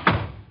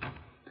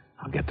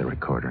 I'll get the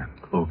recorder.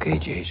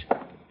 Okay, Jace. Been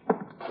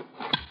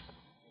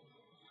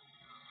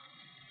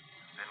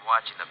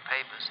watching the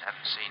papers.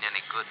 Haven't seen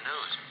any good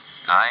news.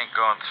 I ain't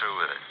going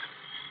through with it.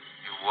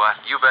 You what?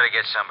 You better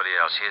get somebody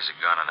else. Here's the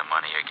gun and the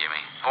money you give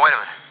me. Oh, wait a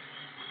minute.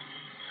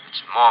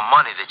 It's more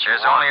money that you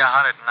There's want. only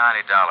 $190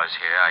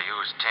 here. I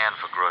used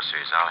 10 for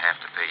groceries. I'll have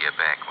to pay you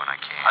back when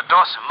I can.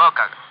 Dawson, look,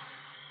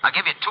 I'll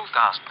give you $2,000.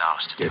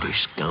 Dirty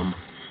scum.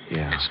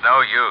 Yeah. It's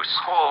no use.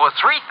 Oh, well,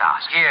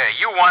 $3,000. Here,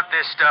 you want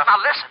this stuff?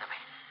 Now, listen to me.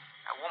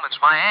 That woman's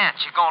my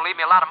aunt. She's going to leave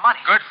me a lot of money.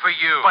 Good for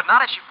you. But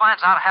not if she finds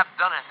out I haven't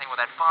done anything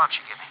with that farm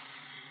she gave me.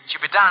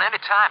 She'll be down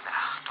any time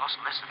now. Dawson,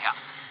 listen to me.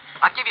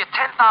 I'll give you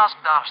 $10,000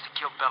 to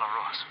kill Bella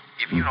Ross.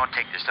 If you don't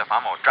take this stuff,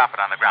 I'm going to drop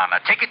it on the ground.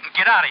 Now, take it and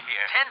get out of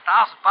here. 10,000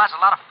 buys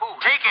a lot of food.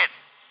 Take it.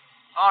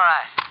 All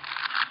right.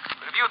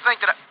 But if you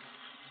think that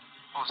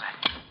What was that?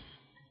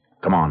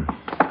 Come on.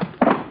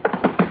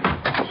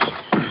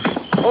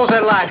 What was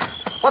that light?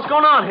 What's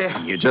going on here?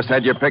 You just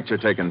had your picture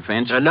taken,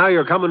 Finch. And now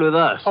you're coming with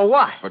us. Oh,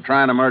 why? We're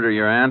trying to murder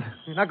your aunt.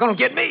 You're not going to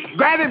get me.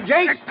 Grab him,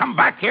 Jake. Come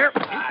back here.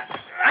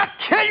 I'll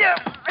kill you.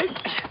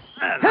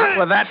 Not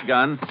with that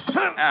gun.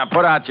 Now,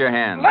 put out your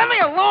hand. Let me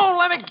alone.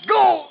 Let me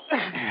go.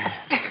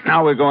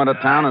 Now we're going to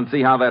town and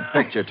see how that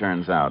picture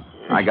turns out.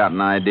 I got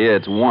an idea.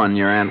 It's one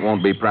your aunt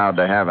won't be proud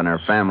to have in her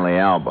family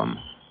album.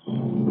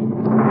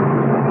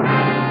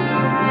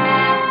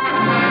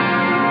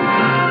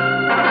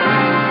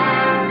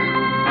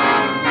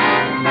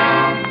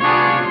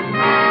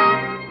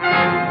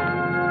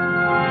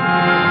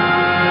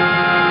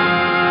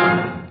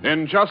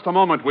 In just a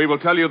moment, we will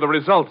tell you the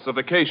results of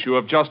the case you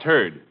have just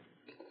heard.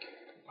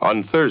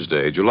 On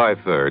Thursday, July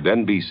 3rd,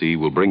 NBC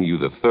will bring you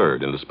the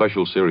third in a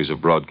special series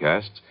of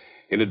broadcasts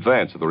in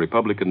advance of the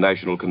Republican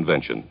National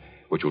Convention,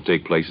 which will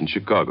take place in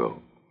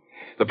Chicago.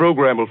 The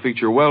program will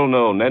feature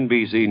well-known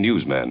NBC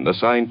newsmen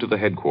assigned to the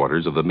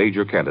headquarters of the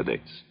major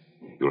candidates.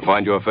 You'll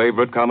find your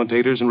favorite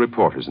commentators and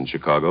reporters in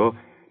Chicago: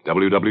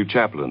 W.W.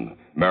 Chaplin,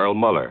 Merrill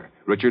Muller,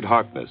 Richard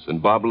Harkness,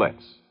 and Bob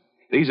Letts.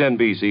 These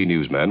NBC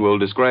newsmen will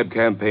describe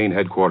campaign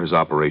headquarters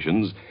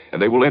operations,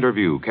 and they will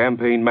interview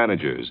campaign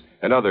managers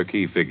and other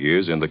key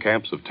figures in the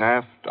camps of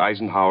Taft,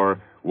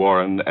 Eisenhower,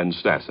 Warren, and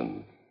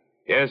Stassen.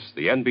 Yes,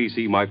 the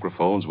NBC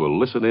microphones will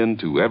listen in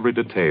to every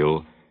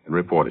detail and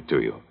report it to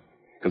you.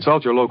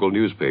 Consult your local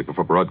newspaper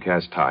for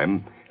broadcast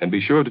time, and be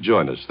sure to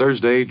join us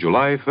Thursday,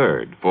 July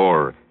 3rd,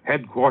 for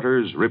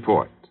Headquarters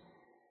Report.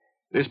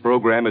 This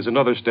program is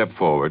another step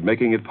forward,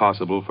 making it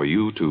possible for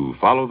you to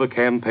follow the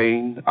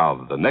campaign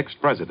of the next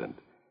president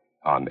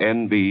on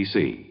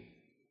NBC.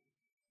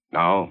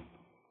 Now,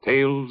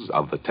 Tales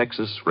of the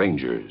Texas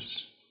Rangers.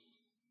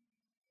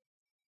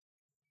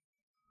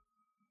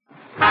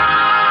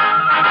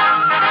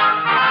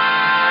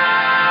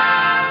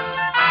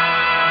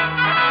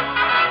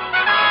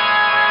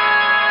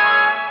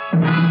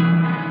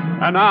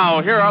 And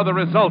now, here are the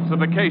results of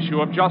the case you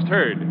have just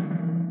heard.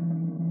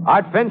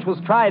 Art Finch was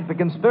tried for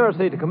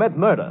conspiracy to commit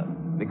murder.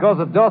 Because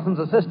of Dawson's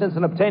assistance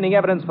in obtaining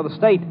evidence for the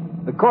state,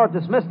 the court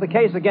dismissed the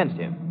case against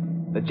him.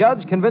 The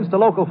judge convinced a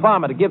local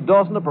farmer to give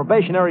Dawson a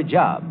probationary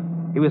job.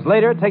 He was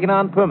later taken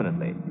on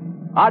permanently.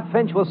 Art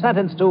Finch was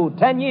sentenced to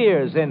 10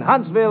 years in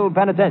Huntsville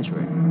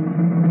Penitentiary.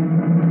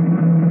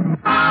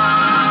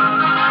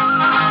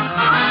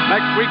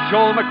 Next week,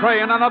 Joel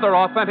McRae in another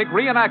authentic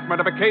reenactment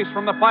of a case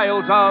from the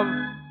files of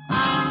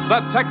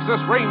the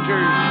Texas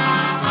Rangers.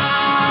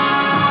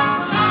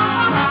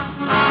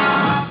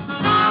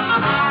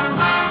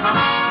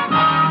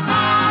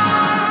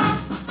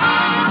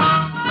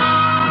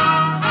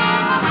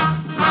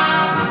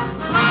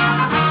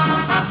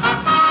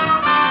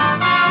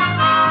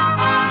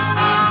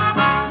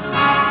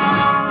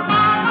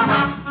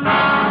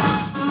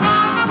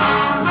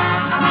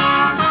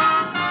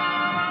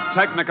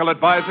 Technical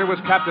advisor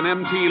was Captain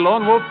M.T.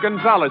 Lone Wolf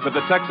Gonzalez of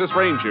the Texas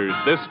Rangers.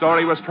 This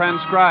story was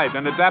transcribed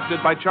and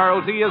adapted by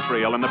Charles E.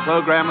 Israel, and the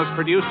program was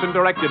produced and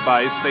directed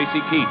by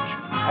Stacy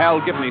Keach. Hal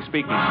Gibney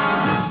speaking.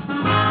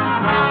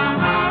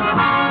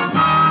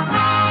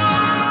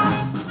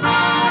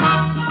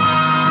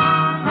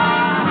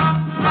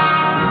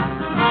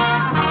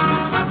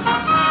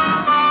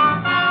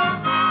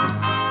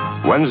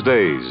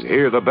 Wednesdays,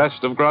 hear the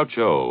best of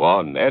Groucho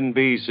on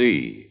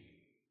NBC.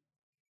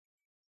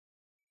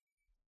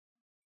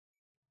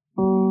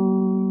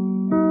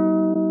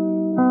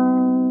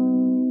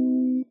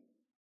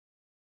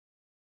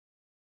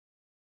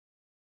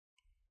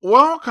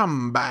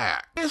 Welcome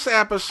back. This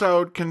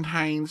episode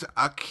contains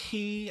a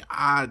key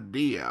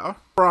idea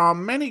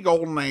from many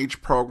Golden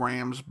Age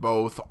programs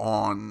both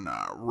on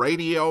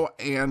radio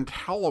and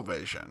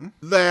television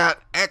that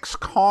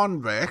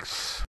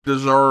ex-convicts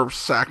deserve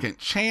second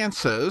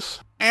chances,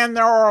 and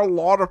there are a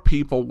lot of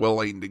people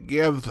willing to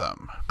give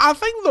them. I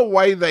think the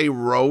way they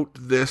wrote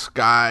this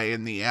guy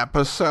in the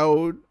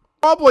episode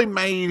probably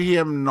made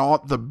him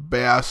not the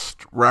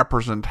best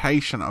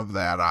representation of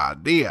that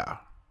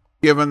idea,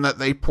 given that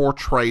they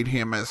portrayed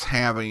him as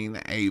having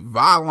a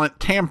violent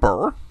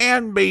temper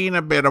and being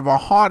a bit of a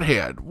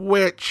hothead,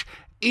 which,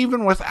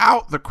 even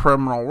without the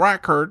criminal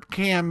record,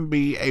 can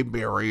be a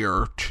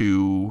barrier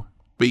to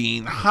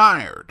being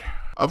hired.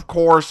 Of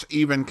course,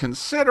 even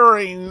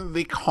considering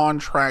the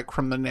contract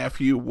from the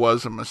nephew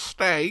was a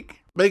mistake,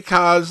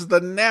 because the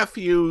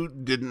nephew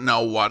didn't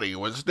know what he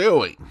was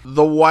doing.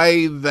 The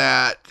way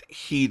that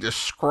he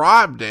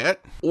described it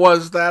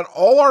was that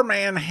all our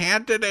man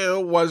had to do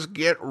was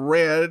get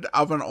rid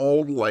of an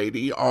old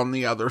lady on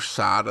the other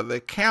side of the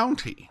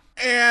county.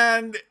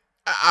 And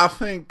I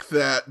think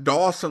that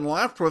Dawson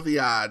left with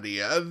the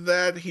idea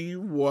that he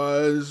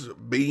was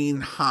being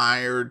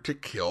hired to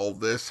kill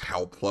this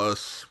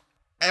helpless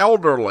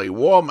elderly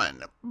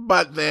woman.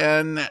 But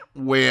then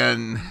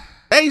when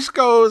Ace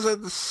goes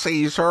and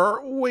sees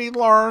her, we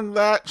learn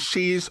that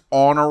she's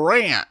on a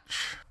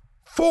ranch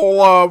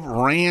full of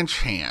ranch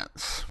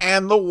hands.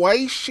 And the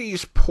way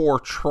she's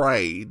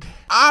portrayed,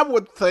 I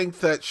would think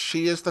that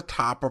she is the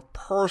type of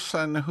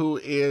person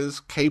who is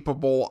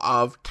capable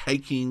of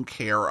taking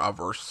care of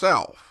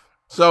herself.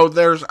 So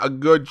there's a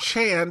good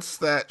chance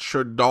that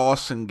should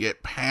Dawson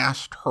get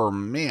past her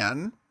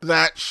men,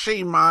 that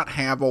she might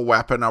have a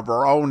weapon of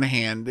her own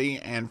handy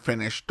and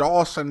finish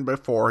Dawson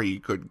before he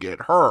could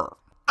get her.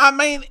 I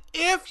mean,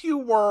 if you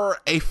were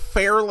a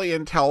fairly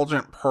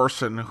intelligent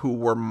person who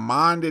were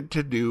minded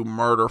to do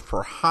murder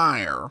for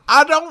hire,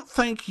 I don't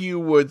think you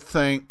would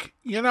think,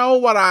 you know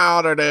what I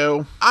ought to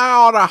do? I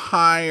ought to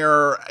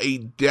hire a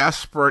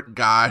desperate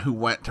guy who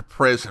went to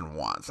prison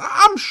once.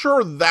 I'm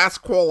sure that's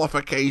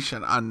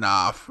qualification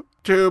enough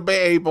to be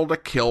able to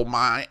kill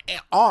my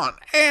aunt,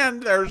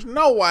 and there's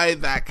no way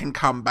that can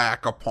come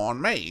back upon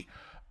me.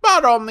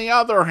 But on the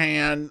other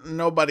hand,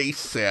 nobody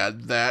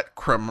said that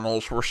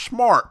criminals were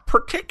smart,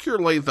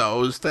 particularly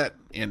those that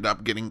end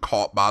up getting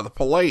caught by the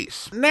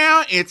police.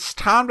 Now it's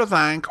time to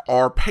thank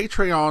our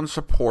Patreon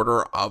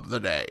supporter of the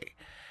day.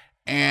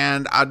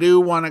 And I do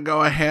want to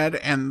go ahead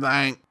and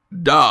thank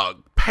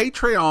Doug,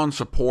 Patreon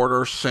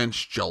supporter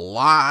since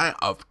July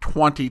of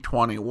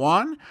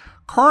 2021,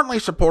 currently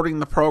supporting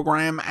the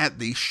program at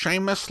the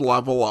Seamus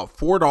level of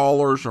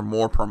 $4 or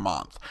more per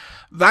month.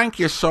 Thank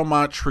you so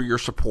much for your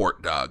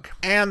support, Doug.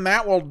 And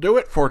that will do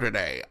it for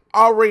today.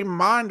 A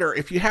reminder,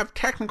 if you have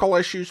technical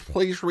issues,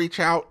 please reach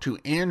out to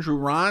Andrew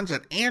Rhines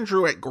at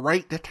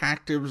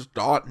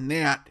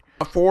andrew@greatdetectives.net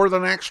for the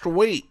next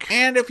week.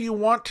 And if you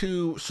want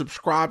to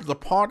subscribe to the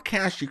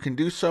podcast, you can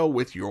do so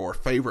with your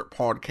favorite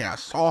podcast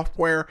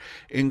software,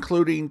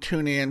 including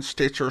TuneIn,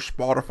 Stitcher,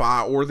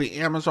 Spotify, or the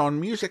Amazon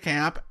Music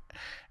app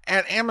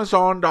at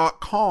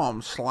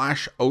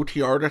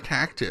amazon.com/OTR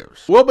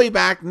Detectives. We'll be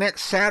back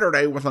next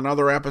Saturday with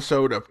another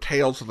episode of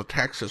Tales of the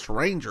Texas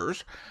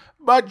Rangers,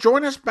 but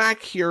join us back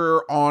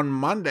here on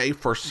Monday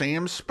for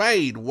Sam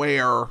Spade,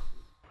 where...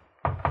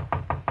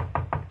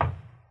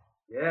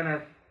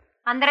 Yes.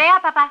 Andrea,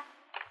 Papa.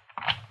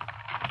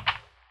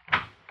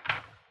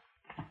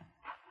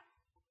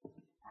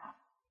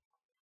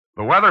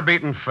 The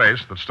weather-beaten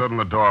face that stood in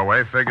the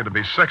doorway figured to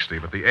be 60,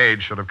 but the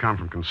age should have come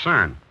from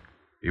concern.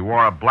 He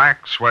wore a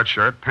black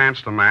sweatshirt,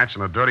 pants to match,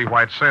 and a dirty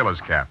white sailor's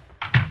cap.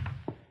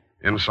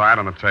 Inside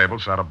on the table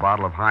sat a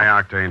bottle of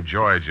high-octane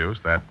joy juice,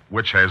 that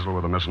witch hazel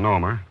with a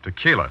misnomer,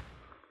 tequila.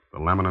 The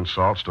lemon and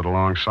salt stood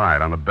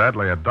alongside. On the bed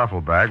lay a duffel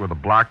bag with the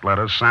blocked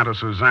letters Santa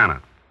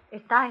Susana.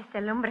 Está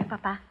el hombre,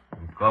 papá.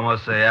 ¿Cómo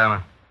se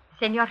llama?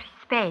 Señor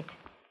Spade,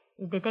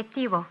 el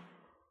detectivo.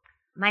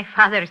 My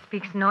father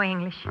speaks no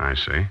English. I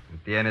see.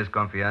 ¿Tienes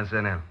confianza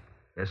en él?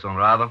 ¿Es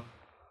honrado?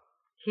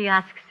 He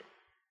asks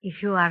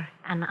if you are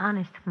an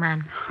honest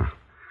man.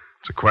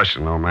 It's a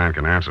question no man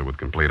can answer with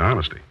complete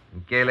honesty.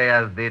 ¿Qué le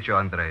has dicho,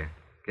 André?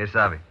 ¿Qué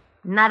sabe?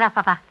 Nada,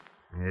 papá.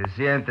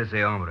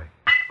 Siéntese, hombre.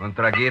 ¿Un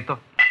traguito?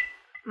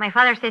 My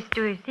father says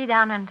to sit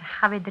down and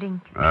have a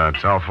drink.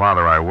 Tell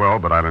Father I will,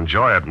 but I'd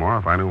enjoy it more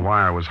if I knew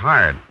why I was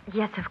hired.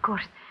 Yes, of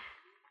course.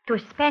 To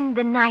spend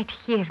the night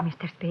here,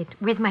 Mr. Spade,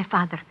 with my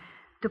father.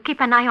 To keep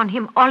an eye on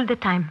him all the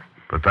time.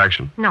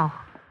 Protection? No.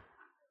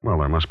 Well,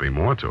 there must be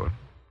more to it.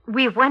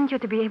 We want you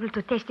to be able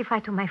to testify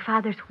to my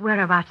father's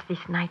whereabouts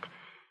this night,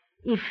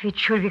 if it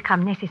should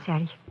become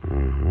necessary.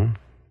 Mm-hmm.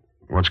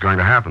 What's going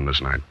to happen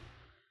this night?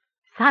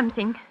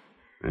 Something.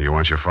 You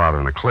want your father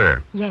in the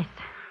clear? Yes.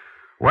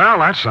 Well,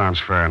 that sounds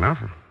fair enough.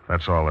 If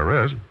that's all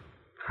there is.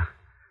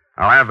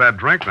 I'll have that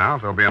drink now,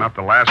 if there'll be enough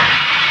to last.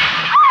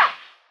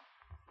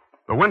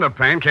 The window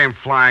pane came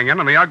flying in,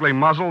 and the ugly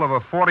muzzle of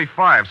a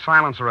 .45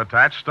 silencer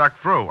attached stuck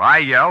through. I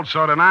yelled,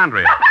 so did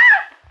Andrea.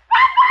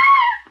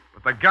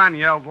 But the gun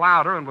yelled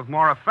louder and with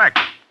more effect.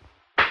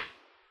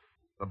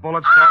 The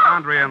bullet struck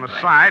Andrea in the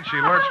side. She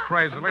lurched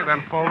crazily,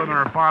 then folded in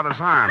her father's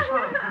arms.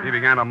 He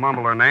began to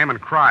mumble her name and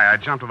cry. I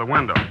jumped to the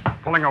window.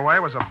 Pulling away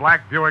was a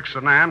black Buick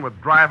sedan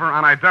with driver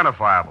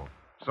unidentifiable.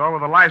 So were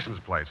the license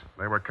plates.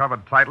 They were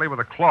covered tightly with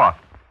a cloth.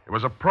 It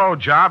was a pro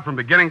job from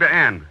beginning to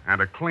end,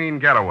 and a clean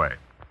getaway.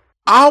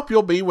 I hope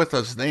you'll be with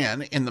us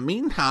then. In the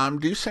meantime,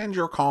 do send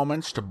your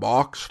comments to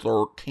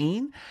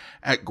Box13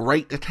 at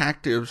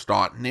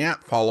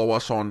greatdetectives.net. Follow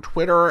us on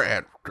Twitter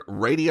at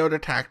Radio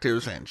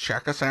Detectives and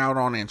check us out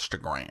on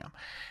Instagram.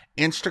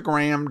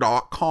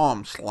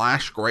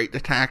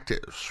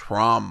 Instagram.com/greatdetectives.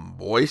 From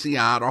Boise,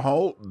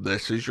 Idaho,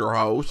 this is your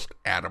host,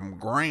 Adam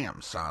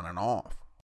Graham, signing off.